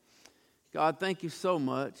God, thank you so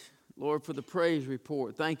much, Lord, for the praise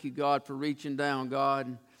report. Thank you, God, for reaching down, God.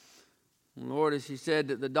 And Lord, as you said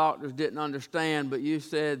that the doctors didn't understand, but you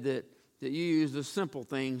said that you use the simple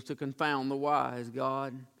things to confound the wise,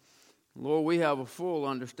 God. Lord, we have a full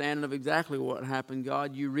understanding of exactly what happened,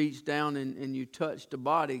 God. You reached down and you touched the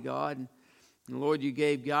body, God. And Lord, you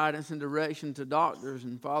gave guidance and direction to doctors.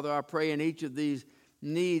 And Father, I pray in each of these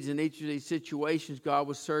needs, in each of these situations, God,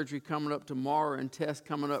 with surgery coming up tomorrow and tests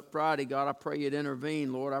coming up Friday, God, I pray you'd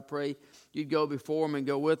intervene, Lord. I pray you'd go before them and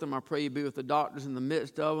go with them. I pray you'd be with the doctors in the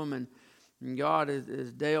midst of them. And God,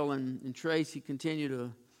 as Dale and Tracy continue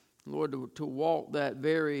to, Lord, to walk that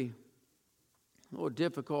very, Lord,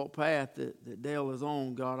 difficult path that Dale is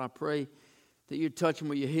on, God, I pray that you'd touch them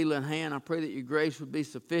with your healing hand. I pray that your grace would be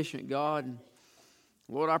sufficient, God. And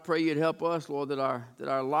Lord, I pray you'd help us, Lord, that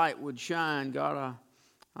our light would shine. God,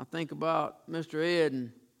 I think about Mr. Ed,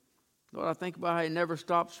 and Lord, I think about how he never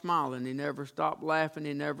stopped smiling. He never stopped laughing.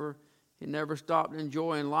 He never stopped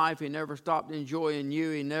enjoying life. He never stopped enjoying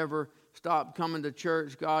you. He never stopped coming to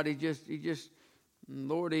church. God, he just,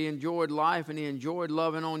 Lord, he enjoyed life and he enjoyed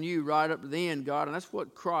loving on you right up to the end, God. And that's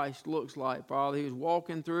what Christ looks like, Father. He was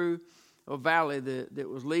walking through a valley that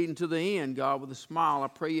was leading to the end, God, with a smile. I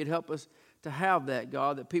pray you'd help us to have that,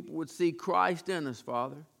 God, that people would see Christ in us,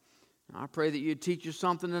 Father. I pray that you'd teach us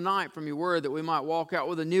something tonight from your word, that we might walk out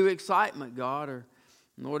with a new excitement, God, or,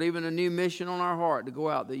 Lord, even a new mission on our heart to go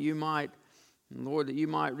out, that you might, Lord, that you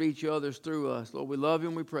might reach others through us. Lord, we love you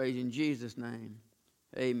and we praise you in Jesus' name.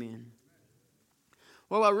 Amen.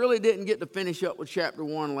 Well, I really didn't get to finish up with chapter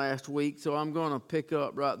 1 last week, so I'm going to pick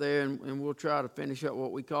up right there, and we'll try to finish up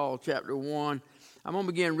what we call chapter 1. I'm going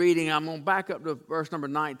to begin reading. I'm going to back up to verse number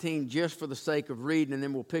 19 just for the sake of reading, and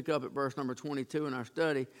then we'll pick up at verse number 22 in our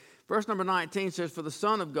study. Verse number 19 says, "For the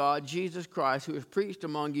Son of God, Jesus Christ, who is preached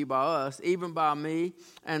among you by us, even by me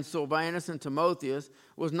and Silvanus and Timotheus,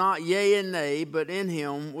 was not yea and nay, but in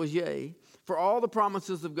him was yea. For all the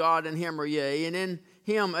promises of God in him are yea, and in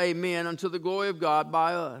him amen, unto the glory of God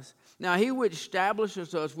by us. Now he which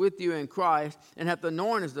establishes us with you in Christ, and hath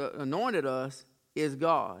anointed us, is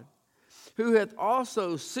God, who hath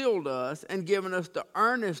also sealed us and given us the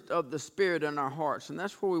earnest of the Spirit in our hearts." And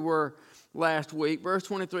that's where we were last week. Verse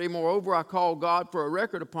 23, "Moreover, I call God for a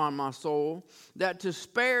record upon my soul, that to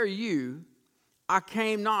spare you I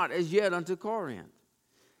came not as yet unto Corinth.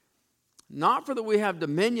 Not for that we have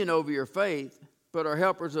dominion over your faith, but are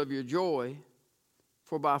helpers of your joy,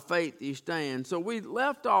 for by faith ye stand." So we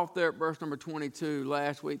left off there at verse number 22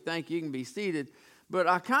 last week. Thank you. You can be seated. But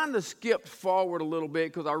I kind of skipped forward a little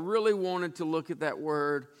bit because I really wanted to look at that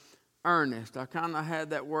word earnest. I kind of had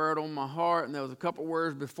that word on my heart, and there was a couple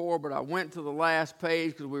words before, but I went to the last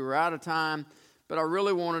page because we were out of time. But I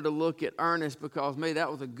really wanted to look at earnest because, me, that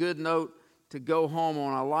was a good note to go home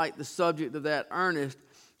on. I like the subject of that, earnest.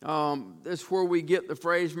 That's where we get the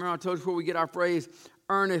phrase, remember I told you where we get our phrase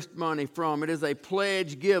earnest money from. It is a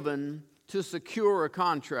pledge given to secure a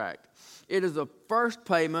contract. It is a first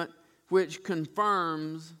payment which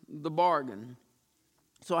confirms the bargain.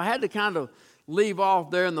 So I had to kind of leave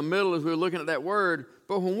off there in the middle as we were looking at that word.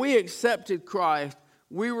 But when we accepted Christ,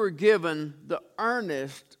 we were given the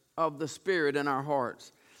earnest of the Spirit in our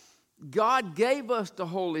hearts. God gave us the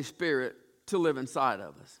Holy Spirit to live inside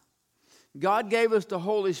of us. God gave us the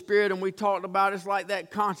Holy Spirit, and we talked about it's like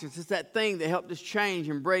that conscience. It's that thing that helped us change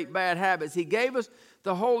and break bad habits. He gave us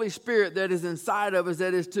the Holy Spirit that is inside of us,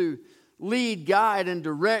 that is to lead, guide, and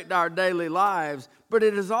direct our daily lives. But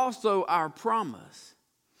it is also our promise.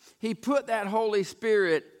 He put that Holy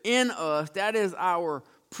Spirit in us. That is our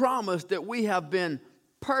promise that we have been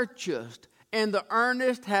purchased, and the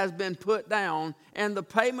earnest has been put down, and the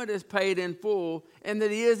payment is paid in full, and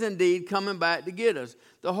that He is indeed coming back to get us.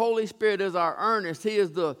 The Holy Spirit is our earnest. He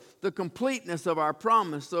is the completeness of our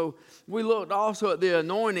promise. So we looked also at the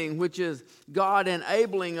anointing, which is God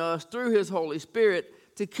enabling us through His Holy Spirit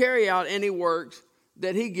to carry out any works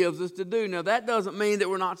that He gives us to do. Now, that doesn't mean that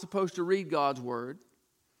we're not supposed to read God's Word.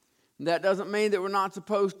 That doesn't mean that we're not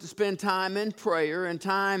supposed to spend time in prayer and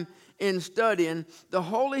time in studying. The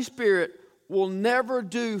Holy Spirit will never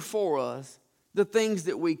do for us the things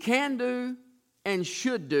that we can do and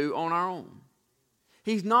should do on our own.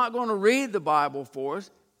 He's not going to read the Bible for us.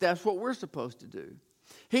 That's what we're supposed to do.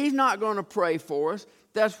 He's not going to pray for us.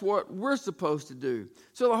 That's what we're supposed to do.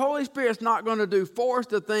 So the Holy Spirit's not going to do for us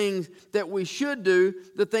the things that we should do,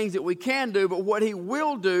 the things that we can do, but what He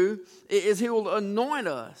will do is He will anoint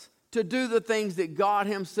us to do the things that God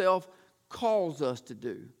Himself calls us to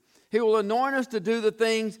do. He will anoint us to do the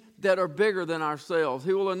things that are bigger than ourselves.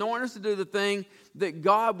 He will anoint us to do the thing that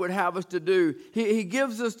God would have us to do. He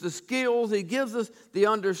gives us the skills. He gives us the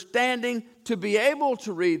understanding to be able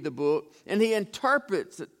to read the book, and He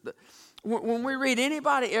interprets it. When we read,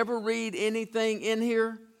 anybody ever read anything in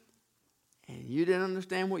here and you didn't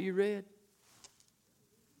understand what you read?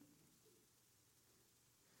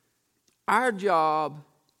 Our job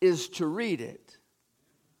is to read it.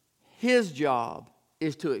 His job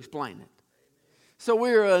is to explain it. So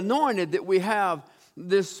we are anointed that we have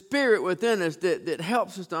this spirit within us that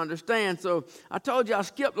helps us to understand. So I told you I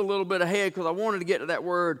skipped a little bit ahead because I wanted to get to that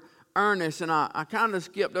word earnest, and I kind of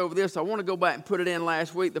skipped over this. I want to go back and put it in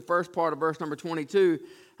last week, the first part of verse number 22.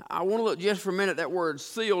 I want to look just for a minute at that word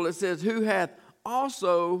sealed. It says, who hath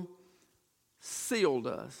also sealed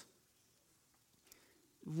us.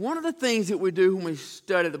 One of the things that we do when we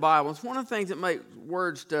study the Bible, it's one of the things that makes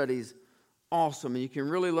word studies awesome, and you can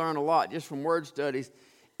really learn a lot just from word studies,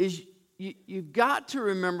 is you've got to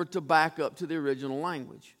remember to back up to the original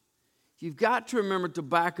language. You've got to remember to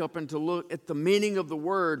back up and to look at the meaning of the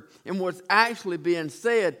word and what's actually being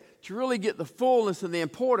said to really get the fullness and the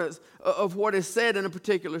importance of what is said in a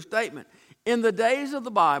particular statement. In the days of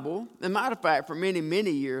the Bible, as a matter of fact, for many,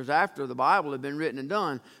 many years after the Bible had been written and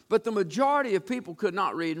done, but the majority of people could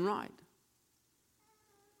not read and write.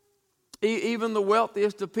 Even the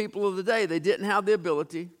wealthiest of people of the day, they didn't have the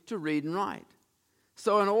ability to read and write.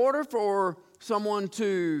 So in order for someone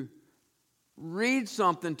to read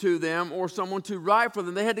something to them or someone to write for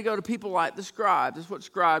them, they had to go to people like the scribes. That's what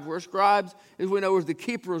scribes were. Scribes, as we know, was the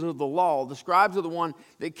keepers of the law. The scribes are the one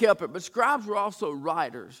that kept it. But scribes were also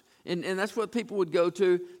writers. And that's what people would go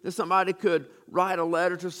to, that somebody could write a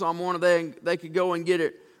letter to someone, or they could go and get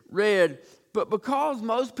it read. But because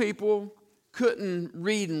most people couldn't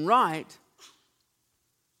read and write,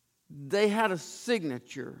 they had a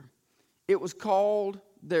signature. It was called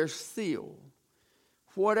their seal.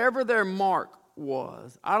 Whatever their mark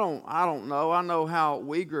was, I don't know. I know how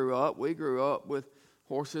we grew up. We grew up with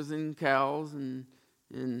horses and cows and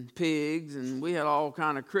pigs, and we had all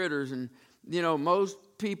kind of critters. And you know, most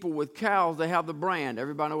people with cows, they have the brand.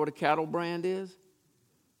 Everybody know what a cattle brand is?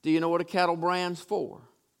 Do you know what a cattle brand's for?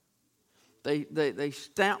 They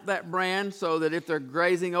stamp that brand so that if they're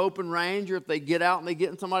grazing open range, or if they get out and they get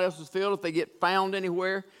in somebody else's field, if they get found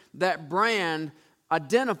anywhere, that brand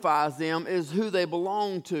identifies them as who they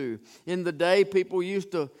belong to. In the day, people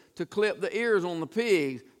used to clip the ears on the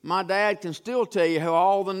pigs. My dad can still tell you how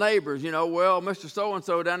all the neighbors, well, Mr.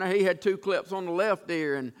 So-and-so down there, he had 2 clips on the left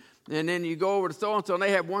ear, and then you go over to so-and-so, and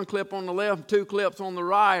they had 1 clip on the left and 2 clips on the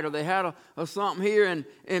right, or they had a something here,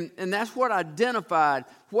 and that's what identified.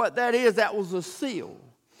 What that is, that was a seal.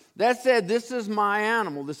 That said, this is my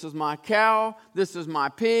animal, this is my cow, this is my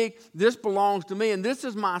pig, this belongs to me, and this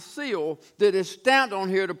is my seal that is stamped on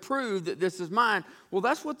here to prove that this is mine. Well,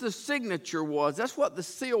 that's what the signature was. That's what the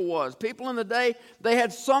seal was. People in the day, they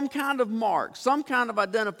had some kind of mark, some kind of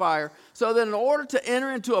identifier, so that in order to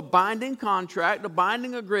enter into a binding contract, a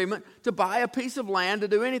binding agreement, to buy a piece of land, to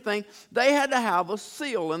do anything, they had to have a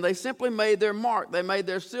seal, and they simply made their mark. They made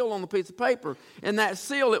their seal on the piece of paper. And that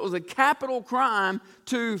seal, it was a capital crime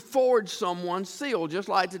to forge someone's seal. Just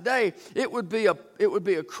like today, it would be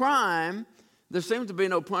a crime. There seems to be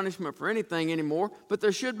no punishment for anything anymore, but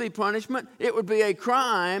there should be punishment. It would be a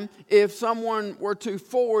crime if someone were to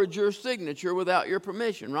forge your signature without your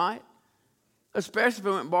permission, right? Especially if it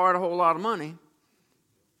went and borrowed a whole lot of money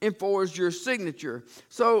and forged your signature.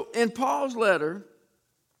 So in Paul's letter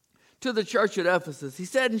to the church at Ephesus, he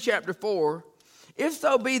said in chapter 4, if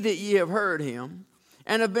so be that ye have heard him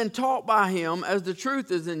and have been taught by him, as the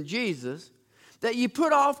truth is in Jesus, that ye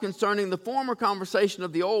put off concerning the former conversation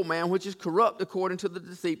of the old man, which is corrupt according to the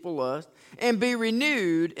deceitful lust, and be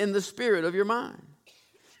renewed in the spirit of your mind.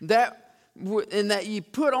 That ye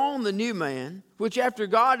put on the new man, which after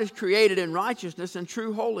God is created in righteousness and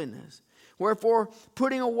true holiness. Wherefore,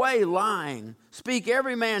 putting away lying, speak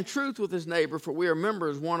every man truth with his neighbor, for we are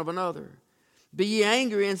members one of another. Be ye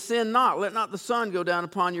angry and sin not. Let not the sun go down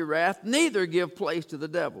upon your wrath, neither give place to the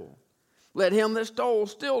devil. Let him that stole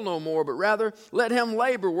steal no more, but rather let him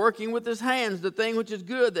labor, working with his hands the thing which is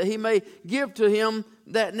good, that he may give to him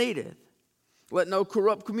that needeth. Let no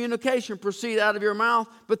corrupt communication proceed out of your mouth,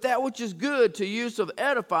 but that which is good to use of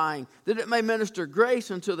edifying, that it may minister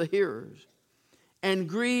grace unto the hearers. And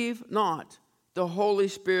grieve not the Holy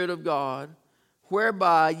Spirit of God,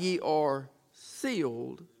 whereby ye are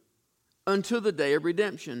sealed unto the day of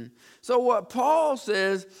redemption. So what Paul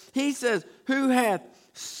says, he says, who hath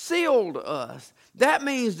sealed us. That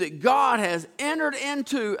means that God has entered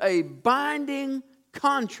into a binding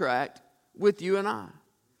contract with you and I.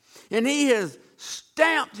 And he has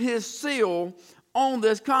stamped his seal on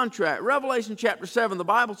this contract. Revelation chapter 7, the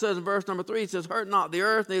Bible says in verse number 3, it says, hurt not the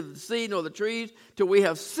earth, neither the sea, nor the trees, till we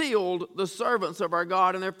have sealed the servants of our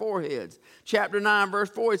God in their foreheads. Chapter 9, verse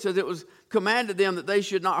 4, it says, it was commanded them that they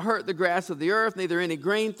should not hurt the grass of the earth, neither any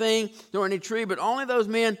green thing, nor any tree, but only those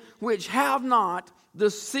men which have not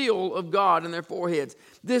the seal of God in their foreheads.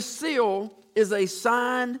 This seal is a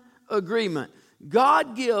signed agreement.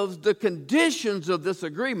 God gives the conditions of this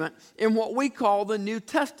agreement in what we call the New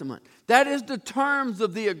Testament. That is the terms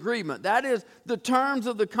of the agreement. That is the terms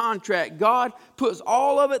of the contract. God puts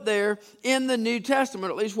all of it there in the New Testament,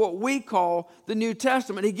 at least what we call the New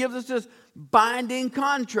Testament. He gives us this binding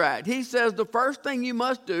contract. He says the first thing you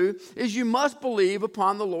must do is you must believe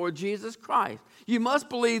upon the Lord Jesus Christ. You must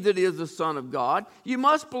believe that he is the Son of God. You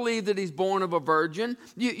must believe that he's born of a virgin.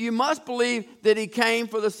 You must believe that he came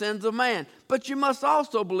for the sins of man. But you must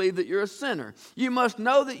also believe that you're a sinner. You must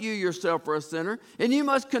know that you yourself are a sinner, and you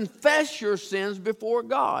must confess your sins before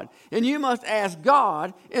God. And you must ask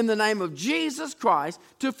God in the name of Jesus Christ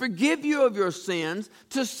to forgive you of your sins,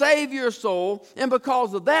 to save your soul, and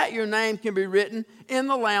because of that your name can be written in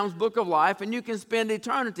the Lamb's Book of Life, and you can spend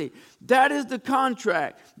eternity. That is the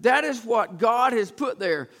contract. That is what God has put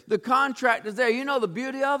there. The contract is there. You know the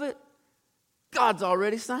beauty of it? God's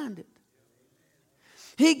already signed it.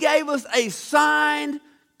 He gave us a signed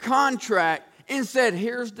contract and said,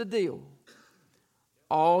 here's the deal.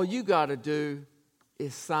 All you got to do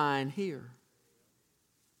is sign here,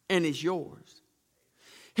 and it's yours.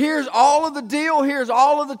 Here's all of the deal. Here's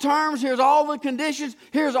all of the terms. Here's all the conditions.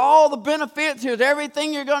 Here's all the benefits. Here's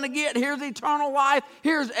everything you're going to get. Here's eternal life.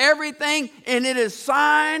 Here's everything. And it is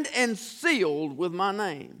signed and sealed with my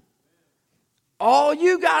name. All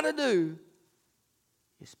you got to do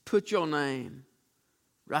is put your name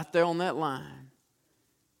right there on that line.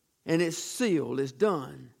 And it's sealed. It's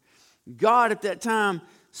done. God at that time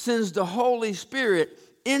sends the Holy Spirit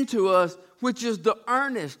into us, which is the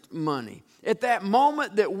earnest money. At that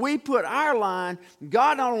moment that we put our line,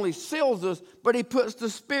 God not only seals us, but he puts the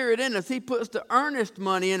Spirit in us. He puts the earnest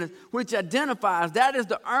money in us, which identifies that is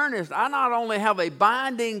the earnest. I not only have a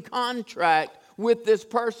binding contract with this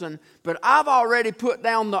person, but I've already put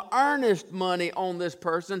down the earnest money on this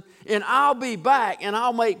person, and I'll be back and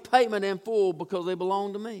I'll make payment in full because they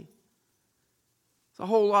belong to me. It's a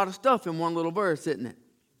whole lot of stuff in one little verse, isn't it?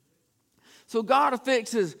 So God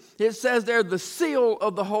affixes, it says there, the seal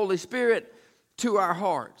of the Holy Spirit to our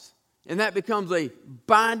hearts. And that becomes a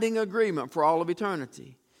binding agreement for all of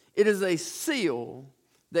eternity. It is a seal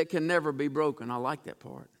that can never be broken. I like that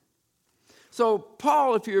part. So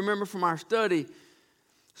Paul, if you remember from our study,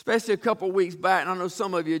 especially a couple of weeks back, and I know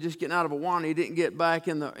some of you are just getting out of Awana, you didn't get back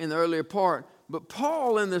in the earlier part, but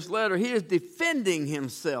Paul in this letter, he is defending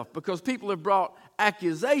himself because people have brought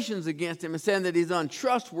accusations against him and saying that he's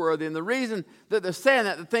untrustworthy. And the reason that they're saying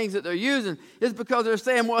that, the things that they're using, is because they're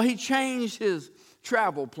saying, well, he changed his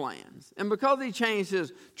travel plans. And because he changed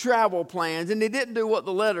his travel plans and he didn't do what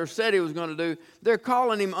the letter said he was going to do, they're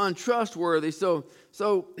calling him untrustworthy. So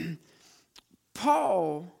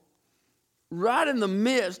Paul, right in the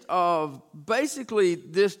midst of basically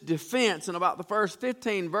this defense in about the first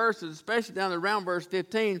 15 verses, especially down to around verse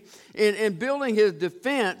 15, in building his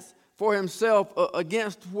defense for himself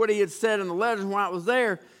against what he had said in the letters and why it was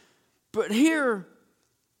there. But here,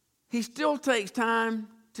 he still takes time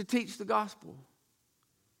to teach the gospel.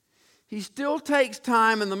 He still takes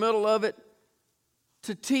time in the middle of it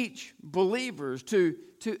to teach believers, to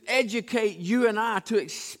educate you and I, to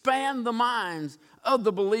expand the minds of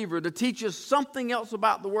the believer, to teach us something else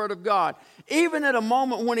about the Word of God. Even at a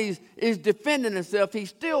moment when he's defending himself, he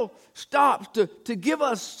still stops to give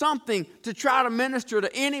us something to try to minister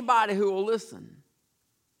to anybody who will listen.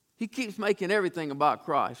 He keeps making everything about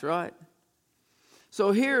Christ, right?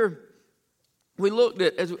 So here we looked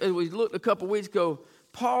at, as we looked a couple weeks ago,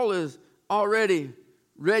 Paul is already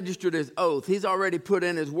registered his oath. He's already put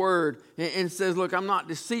in his word and says, look, I'm not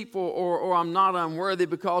deceitful or I'm not unworthy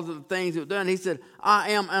because of the things he've done. He said,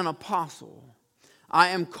 I am an apostle. I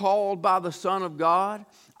am called by the Son of God.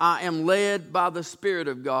 I am led by the Spirit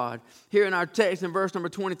of God. Here in our text in verse number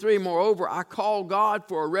 23, moreover, I call God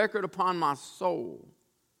for a record upon my soul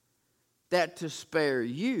that to spare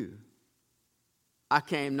you I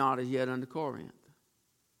came not as yet unto Corinth.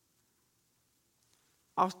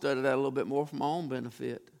 I'll study that a little bit more for my own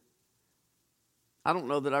benefit. I don't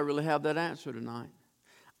know that I really have that answer tonight.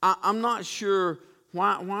 I'm not sure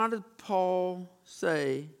why did Paul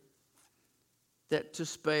say that to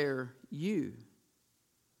spare you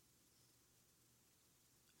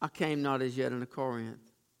I came not as yet unto Corinth.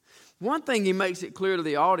 One thing he makes it clear to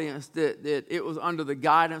the audience that it was under the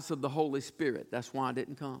guidance of the Holy Spirit. That's why I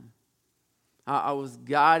didn't come. I was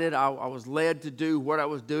guided. I was led to do what I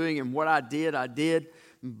was doing, and what I did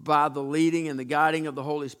by the leading and the guiding of the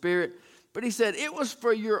Holy Spirit. But he said, it was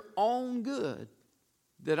for your own good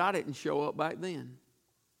that I didn't show up back then.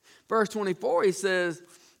 Verse 24, he says,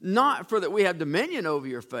 not for that we have dominion over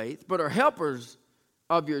your faith, but are helpers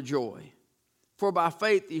of your joy. For by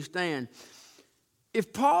faith you stand.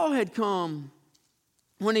 If Paul had come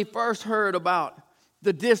when he first heard about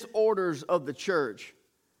the disorders of the church,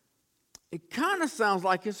 it kind of sounds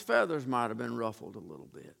like his feathers might have been ruffled a little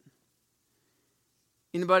bit.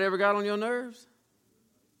 Anybody ever got on your nerves?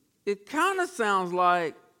 It kind of sounds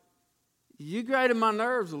like you grated my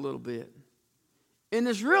nerves a little bit. And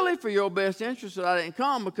it's really for your best interest that I didn't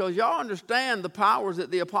come, because y'all understand the powers that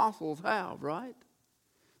the apostles have, right?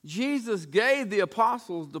 Jesus gave the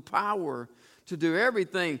apostles the power to do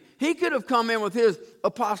everything. He could have come in with his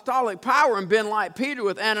apostolic power and been like Peter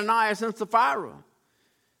with Ananias and Sapphira.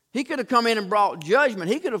 He could have come in and brought judgment.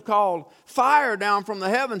 He could have called fire down from the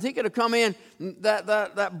heavens. He could have come in,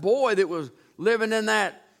 that boy that was living in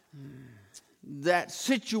that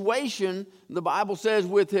situation, the Bible says,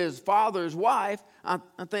 with his father's wife. I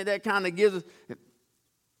think that kind of gives us,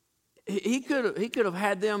 he could have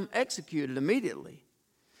had them executed immediately.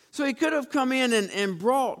 So he could have come in and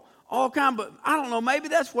brought all kinds, but I don't know, maybe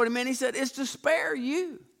that's what he meant. He said, it's to spare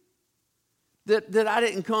you that I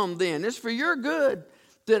didn't come then. It's for your good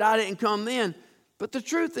that I didn't come then. But the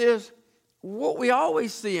truth is, what we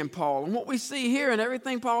always see in Paul, and what we see here in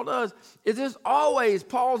everything Paul does, is it's always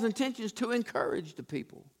Paul's intentions to encourage the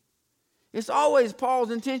people. It's always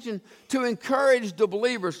Paul's intention to encourage the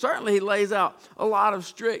believers. Certainly he lays out a lot of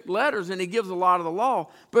strict letters and he gives a lot of the law,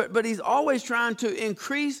 but he's always trying to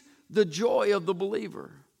increase the joy of the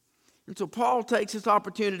believer. And so Paul takes this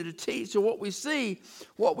opportunity to teach. So what we see,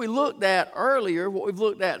 what we looked at earlier, what we've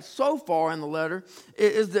looked at so far in the letter,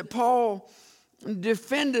 is that Paul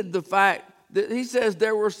defended the fact that he says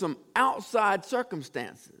there were some outside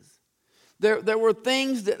circumstances. There were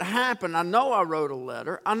things that happened. I know I wrote a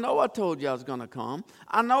letter. I know I told you I was going to come.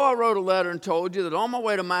 I know I wrote a letter and told you that on my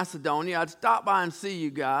way to Macedonia, I'd stop by and see you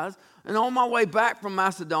guys. And on my way back from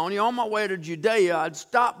Macedonia, on my way to Judea, I'd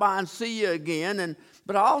stop by and see you again.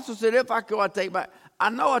 But I also said, if I could, I'd take back. I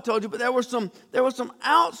know I told you, but there were some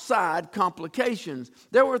outside complications.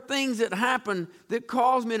 There were things that happened that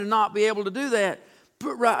caused me to not be able to do that.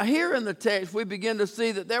 But right here in the text, we begin to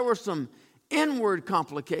see that there were some inward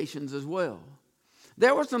complications as well.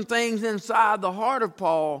 There were some things inside the heart of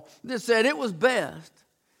Paul that said it was best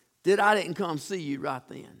that I didn't come see you right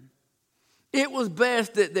then. It was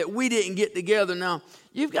best that we didn't get together. Now,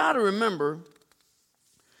 you've got to remember,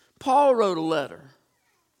 Paul wrote a letter.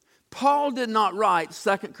 Paul did not write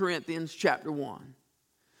 2 Corinthians chapter 1.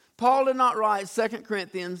 Paul did not write 2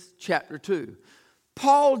 Corinthians chapter 2.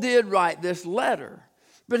 Paul did write this letter.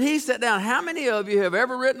 But he sat down. How many of you have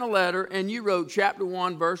ever written a letter and you wrote chapter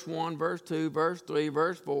 1, verse 2, verse 3,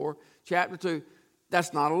 verse 4, chapter 2?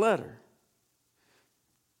 That's not a letter.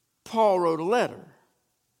 Paul wrote a letter.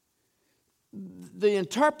 The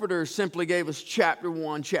interpreter simply gave us chapter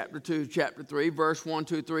 1, chapter 2, chapter 3, verse 1,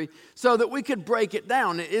 2, 3, so that we could break it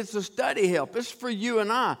down. It's a study help. It's for you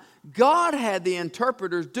and I. God had the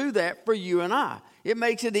interpreters do that for you and I. It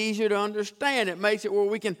makes it easier to understand. It makes it where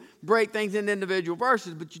we can break things into individual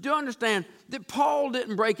verses. But you do understand that Paul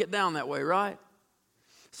didn't break it down that way, right?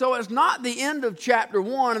 So it's not the end of chapter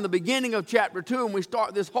 1 and the beginning of chapter 2 and we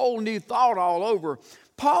start this whole new thought all over.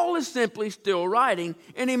 Paul is simply still writing,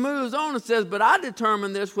 and he moves on and says, but I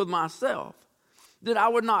determined this with myself, that I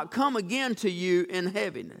would not come again to you in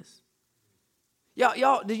heaviness.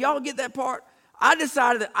 Y'all, did y'all get that part? I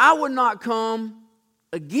decided that I would not come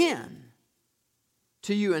again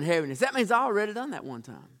to you in heaviness. That means I already done that one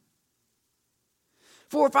time.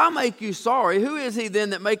 For if I make you sorry, who is he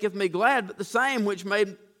then that maketh me glad but the same which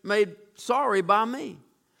made sorry by me?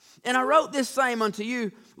 And I wrote this same unto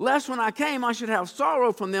you, lest when I came I should have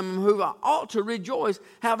sorrow from them whom I ought to rejoice,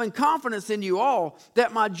 having confidence in you all,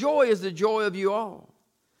 that my joy is the joy of you all.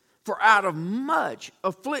 For out of much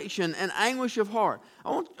affliction and anguish of heart.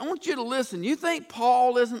 I want you to listen. You think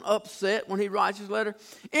Paul isn't upset when he writes his letter?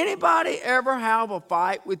 Anybody ever have a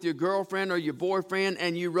fight with your girlfriend or your boyfriend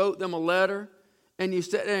and you wrote them a letter and you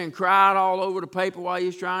sat there and cried all over the paper while you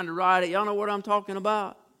was trying to write it? Y'all know what I'm talking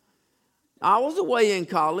about? I was away in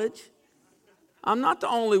college. I'm not the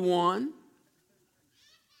only one.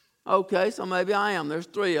 Okay, so maybe I am. There's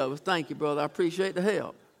 3 of us. Thank you, brother. I appreciate the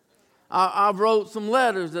help. I wrote some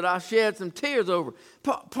letters that I shed some tears over.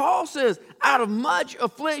 Paul says, out of much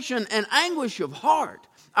affliction and anguish of heart,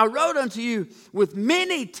 I wrote unto you with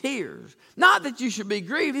many tears. Not that you should be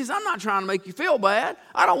grieved. He says, I'm not trying to make you feel bad.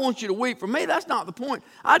 I don't want you to weep for me. That's not the point.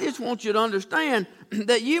 I just want you to understand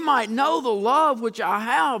that you might know the love which I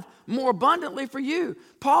have more abundantly for you.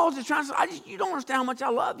 Paul's just trying to say, you don't understand how much I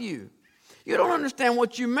love you. You don't understand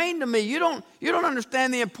what you mean to me. You don't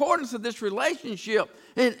understand the importance of this relationship.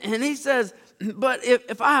 And he says, but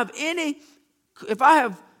if I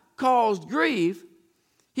have caused grief,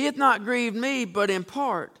 he hath not grieved me, but in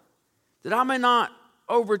part, that I may not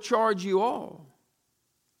overcharge you all.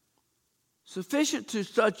 Sufficient to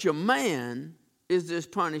such a man is this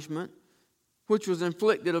punishment, which was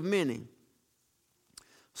inflicted of many.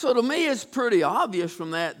 So to me, it's pretty obvious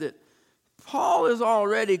from that Paul has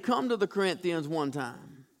already come to the Corinthians one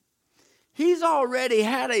time. He's already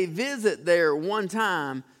had a visit there one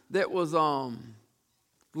time that was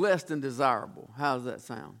less than desirable. How does that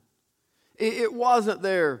sound? It wasn't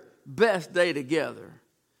their best day together.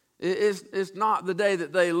 It's not the day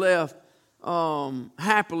that they left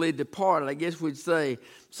happily departed, I guess we'd say.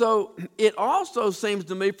 So it also seems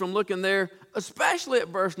to me from looking there, especially at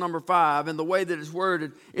verse number 5 and the way that it's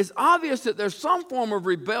worded, it's obvious that there's some form of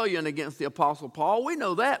rebellion against the Apostle Paul. We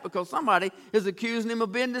know that because somebody is accusing him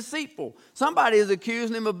of being deceitful. Somebody is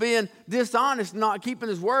accusing him of being dishonest, not keeping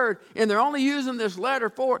his word, and they're only using this letter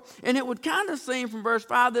for it. And it would kind of seem from verse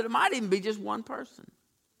 5 that it might even be just one person.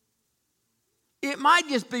 It might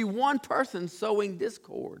just be one person sowing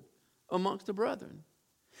discord amongst the brethren.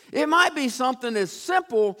 It might be something as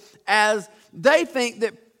simple as they think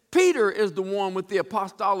that Peter is the one with the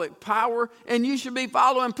apostolic power, and you should be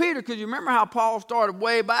following Peter, because you remember how Paul started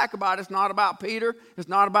way back about it's not about Peter, it's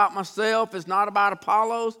not about myself, it's not about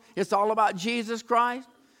Apollos, it's all about Jesus Christ.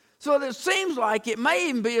 So it seems like it may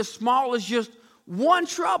even be as small as just one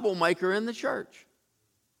troublemaker in the church.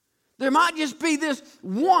 There might just be this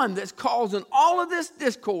one that's causing all of this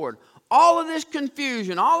discord, all of this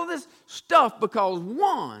confusion, all of this stuff because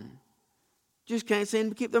one just can't seem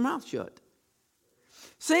to keep their mouth shut.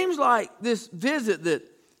 Seems like this visit that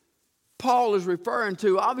Paul is referring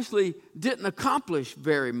to obviously didn't accomplish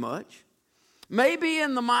very much. Maybe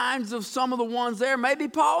in the minds of some of the ones there, maybe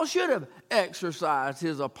Paul should have exercised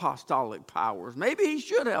his apostolic powers. Maybe he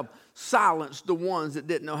should have silenced the ones that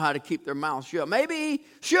didn't know how to keep their mouths shut. Maybe he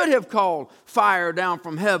should have called fire down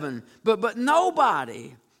from heaven. But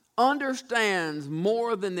nobody understands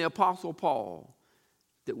more than the Apostle Paul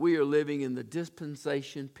that we are living in the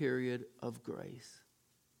dispensation period of grace.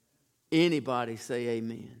 Anybody say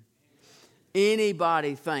amen?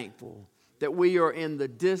 Anybody thankful that we are in the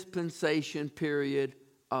dispensation period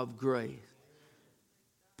of grace?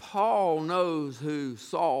 Paul knows who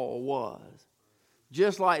Saul was.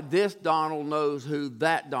 Just like this Donald knows who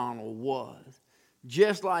that Donald was.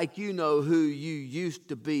 Just like you know who you used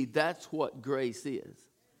to be. That's what grace is.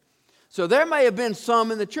 So there may have been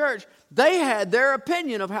some in the church, they had their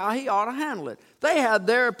opinion of how he ought to handle it. They had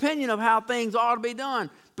their opinion of how things ought to be done.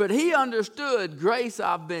 But he understood, grace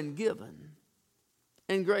I've been given,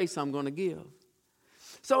 and grace I'm going to give.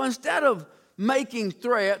 So instead of making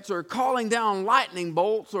threats or calling down lightning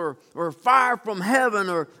bolts or fire from heaven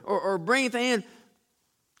or bringing things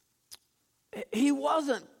in, he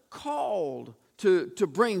wasn't called to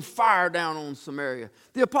bring fire down on Samaria.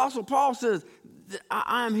 The Apostle Paul says,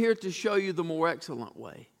 I am here to show you the more excellent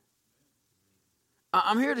way.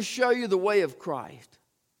 I'm here to show you the way of Christ.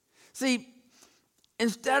 See,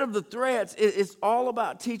 instead of the threats, it's all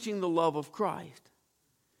about teaching the love of Christ.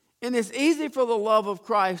 And it's easy for the love of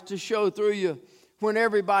Christ to show through you when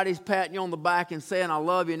everybody's patting you on the back and saying, I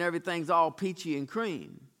love you, and everything's all peachy and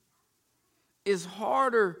cream. It's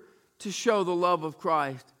harder to show the love of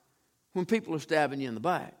Christ when people are stabbing you in the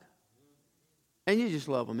back. And you just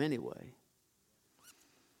love them anyway.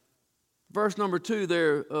 Verse number 2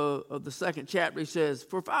 there of the second chapter, he says,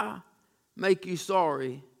 for if I make you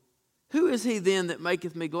sorry, who is he then that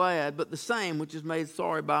maketh me glad, but the same which is made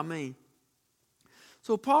sorry by me?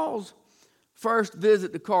 So Paul's first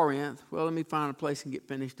visit to Corinth, well, let me find a place and get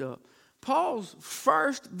finished up. Paul's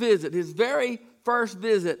first visit, his very first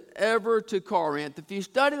visit ever to Corinth, if you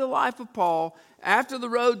study the life of Paul after the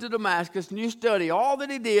road to Damascus and you study all that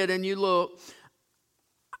he did and you look,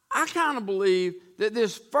 I kind of believe that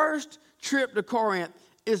this first trip to Corinth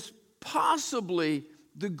is possibly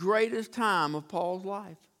the greatest time of Paul's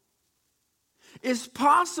life. It's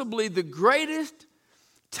possibly the greatest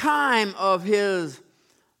time of his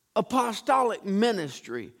apostolic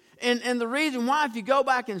ministry. And the reason why, if you go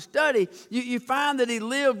back and study, you find that he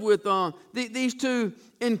lived with these two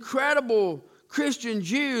incredible Christian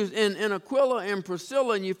Jews in Aquila and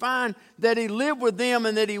Priscilla, and you find that he lived with them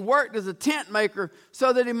and that he worked as a tent maker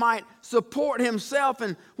so that he might support himself.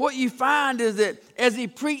 And what you find is that as he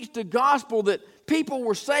preached the gospel, that people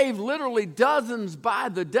were saved literally dozens by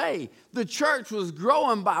the day. The church was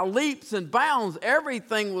growing by leaps and bounds.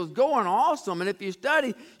 Everything was going awesome. And if you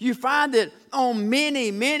study, you find that on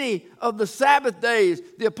many of the Sabbath days,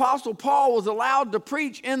 the Apostle Paul was allowed to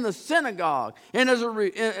preach in the synagogue. And as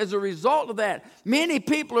a result of that, many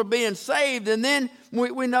people are being saved. And then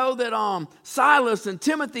we know that Silas and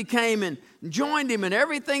Timothy came and joined him, and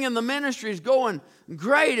everything in the ministry is going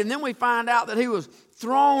great. And then we find out that he was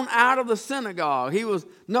thrown out of the synagogue. He was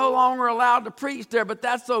no longer allowed to preach there, but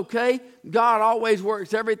that's okay. God always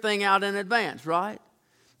works everything out in advance, right?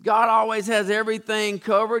 God always has everything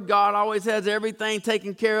covered. God always has everything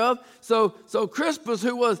taken care of. So Crispus,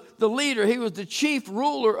 who was the leader, he was the chief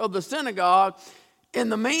ruler of the synagogue. In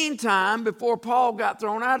the meantime, before Paul got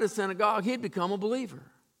thrown out of the synagogue, he'd become a believer.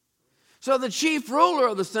 So the chief ruler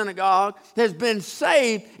of the synagogue has been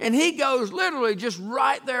saved, and he goes literally just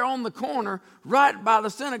right there on the corner, right by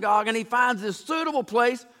the synagogue, and he finds this suitable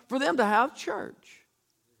place for them to have church.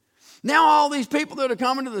 Now all these people that are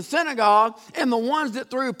coming to the synagogue and the ones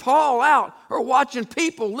that threw Paul out are watching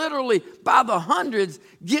people literally by the hundreds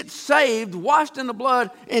get saved, washed in the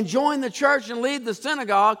blood, and join the church and lead the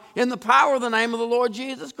synagogue in the power of the name of the Lord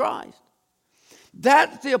Jesus Christ.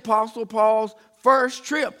 That's the Apostle Paul's first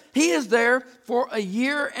trip. He is there for a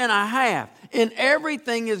year and a half, and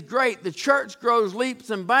everything is great. The church grows leaps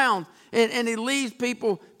and bounds, and he leads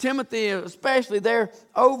people, Timothy especially, there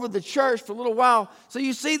over the church for a little while. So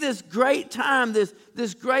you see this great time,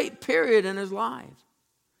 this great period in his life.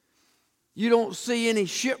 You don't see any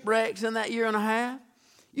shipwrecks in that year and a half.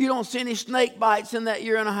 You don't see any snake bites in that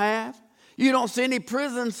year and a half. You don't see any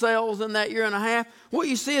prison cells in that year and a half. What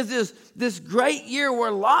you see is this great year where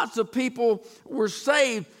lots of people were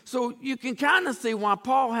saved. So you can kind of see why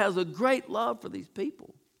Paul has a great love for these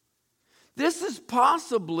people. This is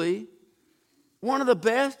possibly one of the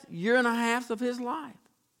best year and a half of his life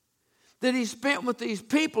that he spent with these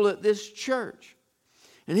people at this church.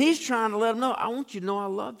 And he's trying to let them know, I want you to know I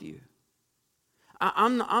love you.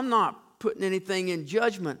 I'm not putting anything in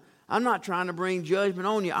judgment. I'm not trying to bring judgment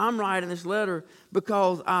on you. I'm writing this letter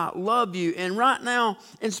because I love you. And right now,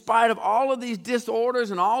 in spite of all of these disorders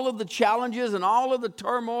and all of the challenges and all of the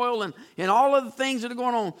turmoil and all of the things that are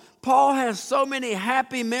going on, Paul has so many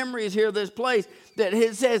happy memories here at this place that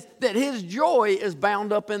it says that his joy is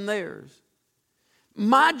bound up in theirs.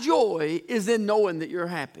 My joy is in knowing that you're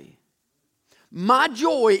happy. My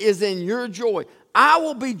joy is in your joy. I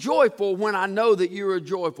will be joyful when I know that you are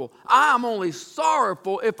joyful. I am only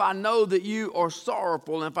sorrowful if I know that you are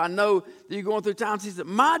sorrowful. And if I know that you're going through times, he said,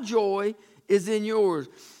 my joy is in yours.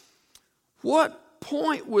 What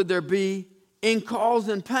point would there be in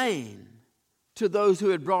causing pain to those who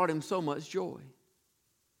had brought him so much joy?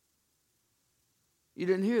 You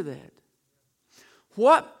didn't hear that.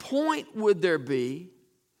 What point would there be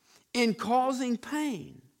in causing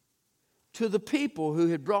pain to the people who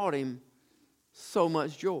had brought him so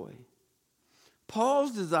much joy?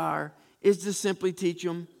 Paul's desire is to simply teach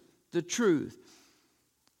them the truth.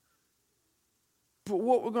 But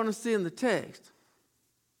what we're going to see in the text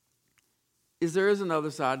is there is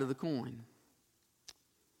another side to the coin.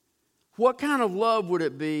 What kind of love would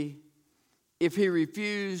it be if he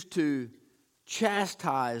refused to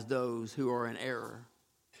chastise those who are in error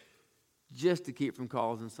just to keep from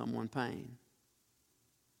causing someone pain?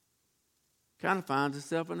 Kind of finds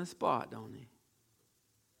himself in a spot, don't he?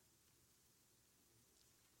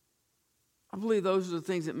 I believe those are the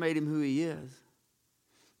things that made him who he is.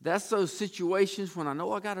 That's those situations when I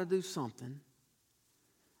know I got to do something.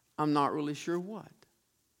 I'm not really sure what.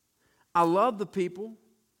 I love the people.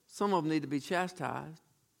 Some of them need to be chastised.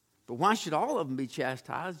 But why should all of them be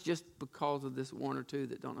chastised just because of this one or two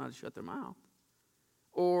that don't know how to shut their mouth?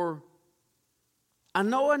 Or I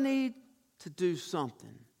know I need to do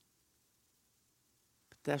something.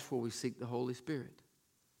 But that's where we seek the Holy Spirit.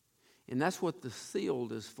 And that's what the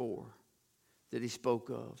sealed is for that he spoke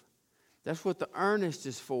of. That's what the earnest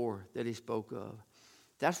is for that he spoke of.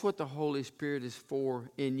 That's what the Holy Spirit is for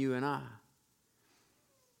in you and I.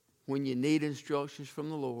 When you need instructions from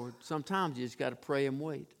the Lord, sometimes you just got to pray and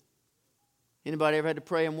wait. Anybody ever had to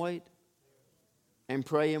pray and wait? And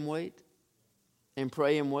pray and wait? And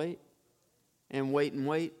pray and wait? And wait and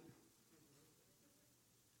wait?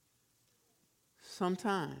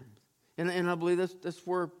 Sometimes. And I believe that's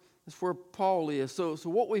where Paul is. So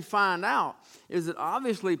what we find out is that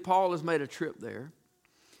obviously Paul has made a trip there.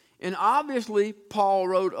 And obviously Paul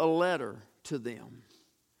wrote a letter to them.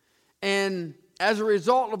 And as a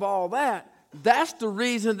result of all that, that's the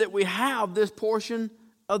reason that we have this portion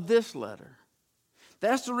of this letter.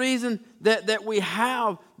 That's the reason that we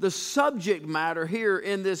have the subject matter here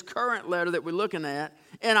in this current letter that we're looking at.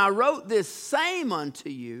 And I wrote this same unto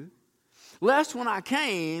you, lest when I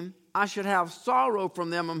came, I should have sorrow from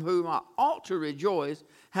them of whom I ought to rejoice,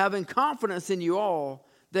 having confidence in you all,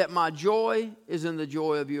 that my joy is in the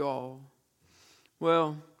joy of you all.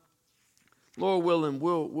 Well, Lord willing,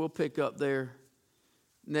 we'll pick up there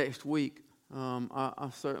next week. I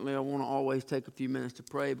certainly want to always take a few minutes to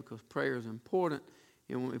pray, because prayer is important.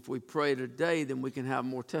 And if we pray today, then we can have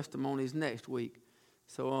more testimonies next week.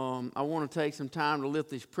 So I want to take some time to lift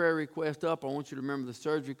this prayer request up. I want you to remember the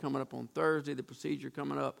surgery coming up on Thursday, the procedure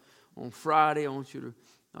coming up on Friday. I want you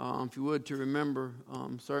to, if you would, to remember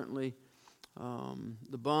certainly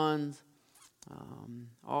the buns,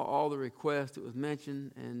 all the requests that was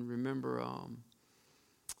mentioned, and remember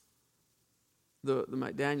the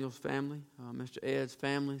McDaniels family, Mr. Ed's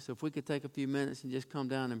family. So if we could take a few minutes and just come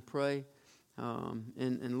down and pray.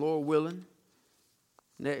 And Lord willing,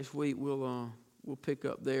 next week we'll pick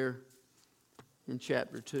up there in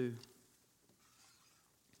chapter 2.